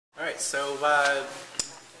so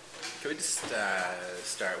can we just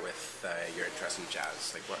start with your interest in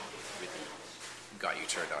jazz? Like, what really got you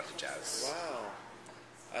turned on to jazz?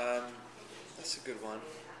 Wow, that's a good one.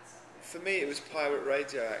 For me, it was pirate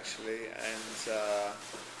radio actually, and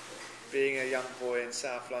being a young boy in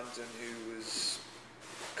South London who was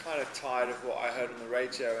kind of tired of what I heard on the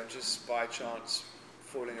radio, and just by chance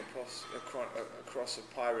falling across a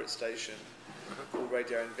pirate station called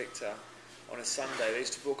Radio Invicta on a Sunday. They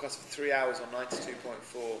used to broadcast for 3 hours on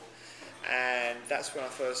 92.4, and that's when I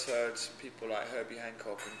first heard people like Herbie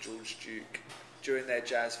Hancock and George Duke during their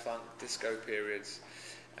jazz, funk, disco periods.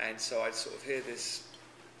 And so I'd sort of hear this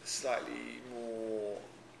slightly more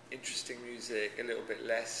interesting music, a little bit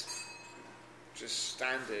less just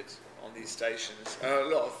standard on these stations. A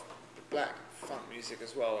lot of black funk music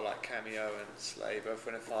as well, like Cameo and Slave, Earth,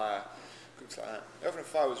 Wind and Fire, groups like that. Earth, Wind and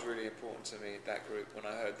Fire was really important to me, that group, when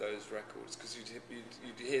I heard those records, because you'd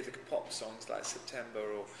hear the pop songs like September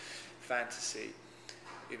or Fantasy,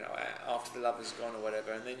 you know, after the Lover's Gone or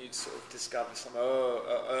whatever, and then you'd sort of discover some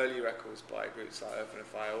early records by groups like Earth, Wind and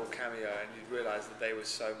Fire or Cameo, and you'd realise that they were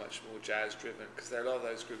so much more jazz driven, because a lot of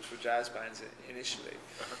those groups were jazz bands initially.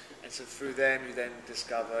 And so through them you then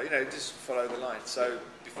discover, you know, just follow the line. So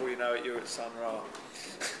before you know it, you're at Sun Ra.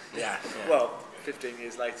 Yeah. Well, 15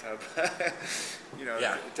 years later, but, you know,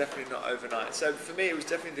 definitely not overnight. So for me, it was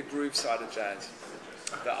definitely the groove side of jazz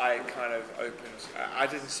that I kind of opened. I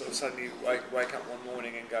didn't sort of suddenly wake up one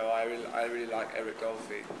morning and go, I really like Eric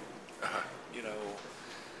Dolphy, you know, or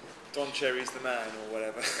Don Cherry's the man, or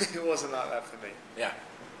whatever. It wasn't like that for me. Yeah.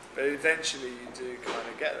 But eventually you do kind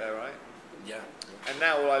of get there, right? Yeah. And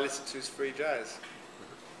now all I listen to is free jazz.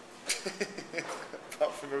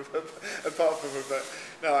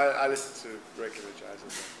 I listen to regular jazz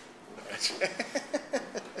as well.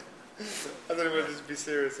 I don't know whether to be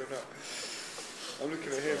serious or not. I'm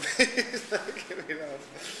looking at him. He's making me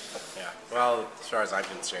laugh. Yeah. Well, as far as I'm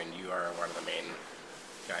concerned, you are one of the main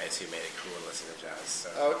guys who made it cool to listen to jazz. So.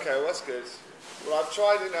 Okay, well, that's good. Well, I've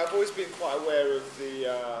tried. You know, I've always been quite aware of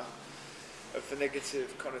the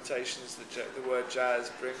negative connotations that the word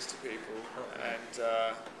jazz brings to people,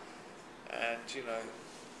 and you know,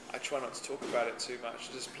 I try not to talk about it too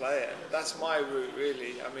much. Just play it. That's my route,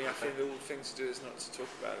 really. I mean, I think the thing to do is not to talk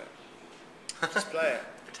about it. Just play it.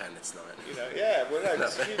 Pretend it's not. You know, yeah. Well, no.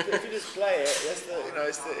 If you just play it, that's the, you know,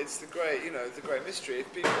 it's the great, you know, the great mystery.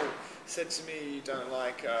 If people said to me, you don't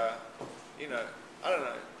like, you know, I don't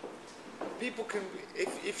know. People can,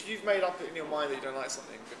 if you've made up in your mind that you don't like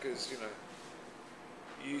something because, you know,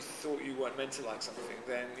 you thought you weren't meant to like something,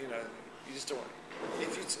 then, you know, you just don't want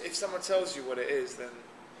it. If someone tells you what it is, then,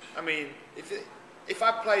 I mean, if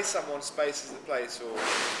I play someone Space is the Place, or,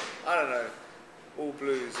 I don't know, All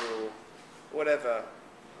Blues, or whatever,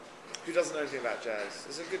 who doesn't know anything about jazz,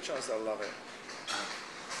 there's a good chance they'll love it.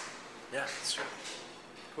 Yeah, that's true.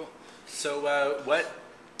 Cool. So, what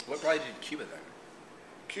brought you to Cuba then?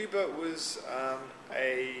 Cuba was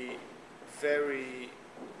a very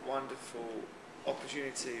wonderful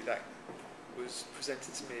opportunity that was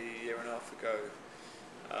presented to me a year and a half ago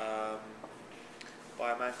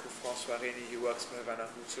by a man called Francois Rini, who works for Havana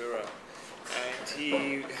Cultura, and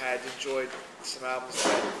he had enjoyed some albums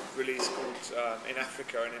that I released called In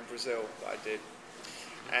Africa and in Brazil that I did,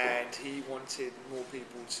 and he wanted more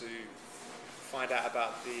people to find out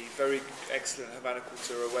about the very excellent Havana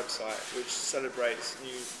Cultura website, which celebrates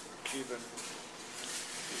new Cuban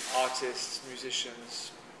artists,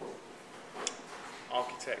 musicians,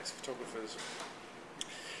 architects, photographers.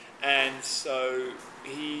 And so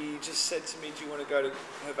he just said to me, do you want to go to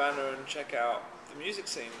Havana and check out the music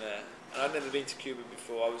scene there? And I'd never been to Cuba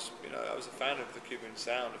before. I was a fan of the Cuban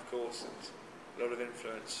sound, of course, and a lot of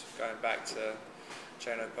influence going back to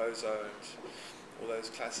Chano Pozo and all those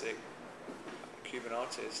classic Cuban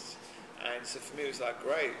artists. And so for me it was like,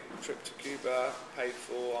 great, trip to Cuba, paid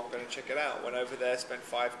for, I'm going to check it out. Went over there, spent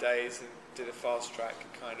 5 days and did a fast track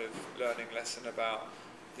kind of learning lesson about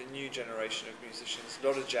the new generation of musicians. A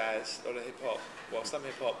lot of jazz, a lot of hip hop, well, some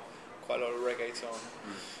hip hop, quite a lot of reggaeton.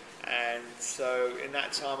 And so in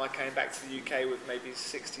that time I came back to the UK with maybe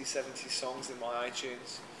 60, 70 songs in my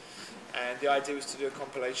iTunes. And the idea was to do a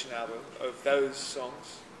compilation album of those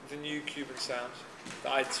songs, the new Cuban sound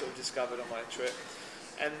that I'd sort of discovered on my trip,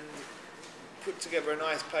 and put together a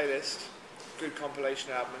nice playlist, good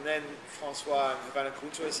compilation album. And then Francois and Havana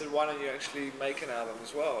Cultura said, why don't you actually make an album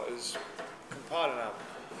as well, as compile an album?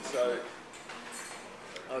 So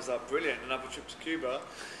I was like, brilliant, another trip to Cuba.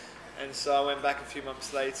 And so I went back a few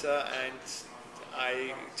months later and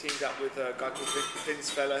I teamed up with a guy called Vince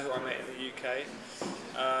Feller, who I met in the UK,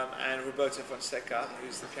 and Roberto Fonseca,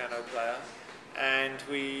 who's the piano player, and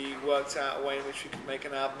we worked out a way in which we could make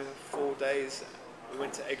an album in 4 days. We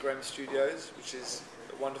went to Egrem Studios, which is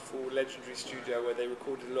a wonderful, legendary studio where they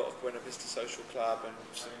recorded a lot of Buena Vista Social Club, and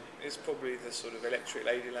it's probably the sort of electric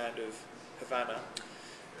ladyland of Havana.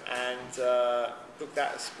 And booked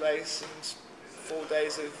that place, and 4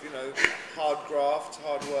 days of hard graft,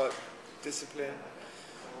 hard work, discipline.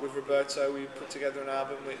 With Roberto, we put together an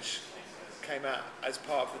album which came out as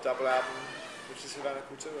part of the double album, which is Havana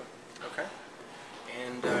Cultura. Okay.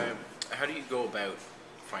 And how do you go about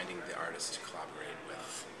finding the artists to collaborate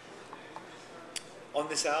with? On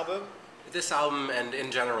this album? This album, and in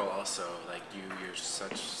general also, like you're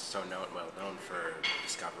well known for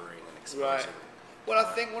discovering and exposing. Right. Well,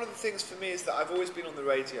 I think one of the things for me is that I've always been on the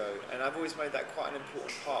radio, and I've always made that quite an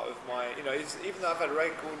important part of my, even though I've had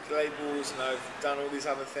record labels and I've done all these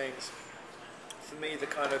other things, for me the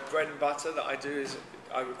kind of bread and butter that I do is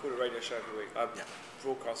I record a radio show every week. I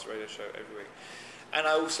broadcast a radio show every week. And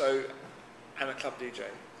I also am a club DJ.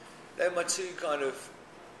 They're my two kind of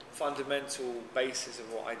fundamental bases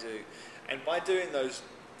of what I do. And by doing those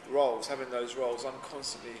roles, having those roles, I'm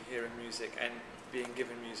constantly hearing music and being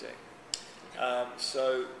given music.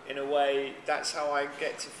 So in a way, that's how I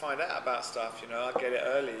get to find out about stuff. I get it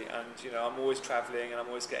early, and I'm always travelling, and I'm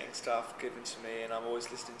always getting stuff given to me, and I'm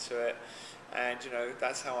always listening to it. And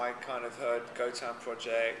that's how I kind of heard Go Town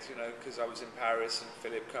Project. Because I was in Paris, and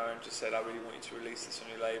Philip Cohen just said, "I really want you to release this on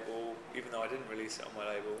your label," even though I didn't release it on my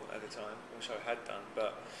label at the time, which I had done,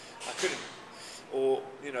 but I couldn't. Or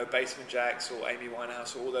Basement Jaxx or Amy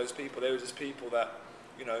Winehouse, or all those people. They were just people that.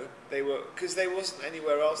 They were, because there wasn't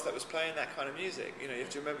anywhere else that was playing that kind of music. You have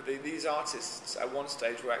to remember these artists at one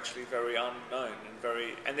stage were actually very unknown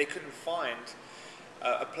and they couldn't find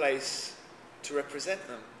a place to represent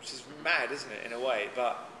them, which is mad, isn't it, in a way?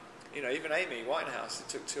 But even Amy Winehouse, it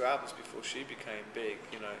took 2 albums before she became big.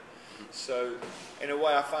 So in a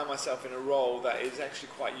way, I find myself in a role that is actually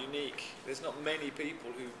quite unique. There's not many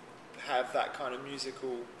people who have that kind of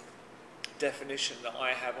musical definition that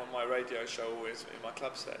I have on my radio show or in my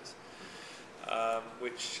club sets,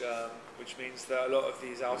 which means that a lot of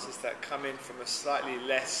these artists that come in from a slightly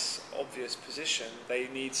less obvious position, they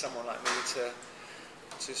need someone like me to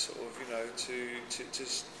sort of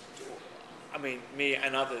me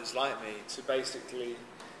and others like me to basically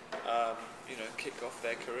kick off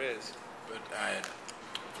their careers. But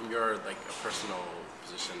from your a personal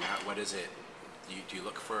position, what is it? Do you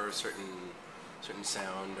look for a certain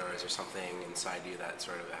sound, or is there something inside you that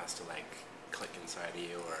sort of has to click inside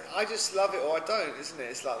you? Or I just love it, or I don't, isn't it?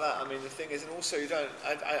 It's like that. I mean, the thing is, and also you don't.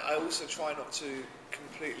 I also try not to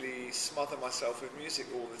completely smother myself with music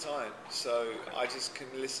all the time. So I just can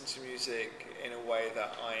listen to music in a way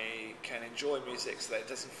that I can enjoy music, so that it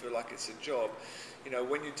doesn't feel like it's a job.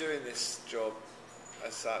 When you're doing this job,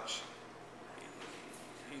 as such,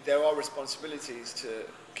 there are responsibilities to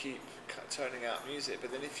keep turning out music,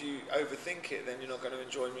 but then if you overthink it, then you're not going to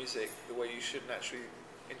enjoy music the way you should naturally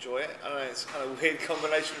enjoy it. I don't know, it's kind of a weird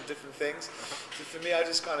combination of different things. So for me, I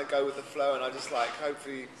just kind of go with the flow, and I just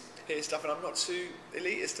hopefully hear stuff, and I'm not too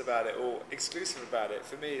elitist about it or exclusive about it.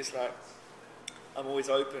 For me, it's I'm always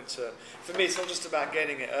open to. For me, it's not just about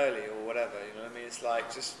getting it early or whatever. What I mean?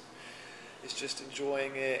 It's just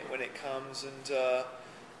enjoying it when it comes,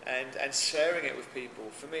 and sharing it with people.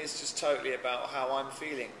 For me, it's just totally about how I'm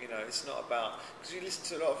feeling. It's not about, because you listen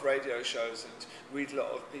to a lot of radio shows and read a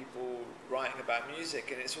lot of people writing about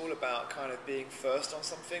music, and it's all about kind of being first on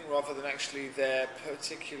something rather than actually their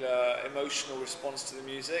particular emotional response to the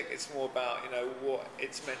music. It's more about what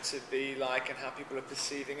it's meant to be like and how people are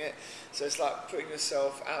perceiving it. So it's like putting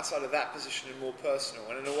yourself outside of that position and more personal.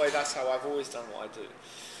 And in a way, that's how I've always done what I do.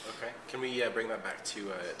 Okay. Can we bring that back to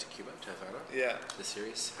Cuba, to Havana? Yeah. The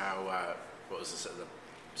series. What was the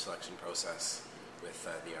selection process with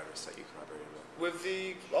the artists that you collaborated with? With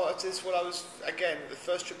the artists, the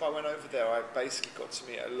first trip I went over there, I basically got to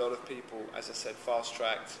meet a lot of people, as I said,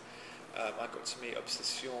 fast-tracked. I got to meet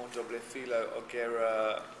Obsession, Doble Filo,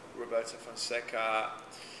 Oguera, Roberto Fonseca.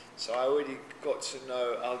 So I already got to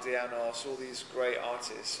know Aldeanos, all these great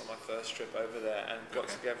artists on my first trip over there, and got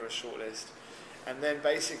together a shortlist. And then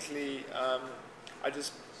basically, I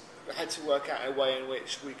just had to work out a way in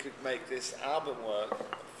which we could make this album work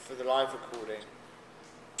for the live recording.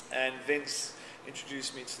 And Vince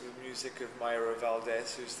introduced me to the music of Mayra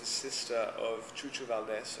Valdez, who's the sister of Chucho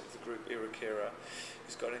Valdez of the group Irakira,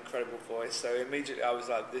 who's got an incredible voice. So immediately I was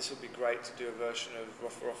like, this would be great to do a version of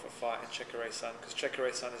Rofa Rofa Fight and Chequere Sun, because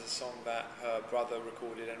Chequere Sun is a song that her brother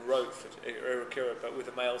recorded and wrote for Irakira, but with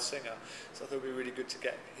a male singer. So I thought it would be really good to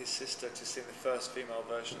get his sister to sing the first female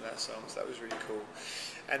version of that song, so that was really cool.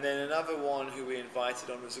 And then another one who we invited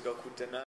on was a girl called Dana.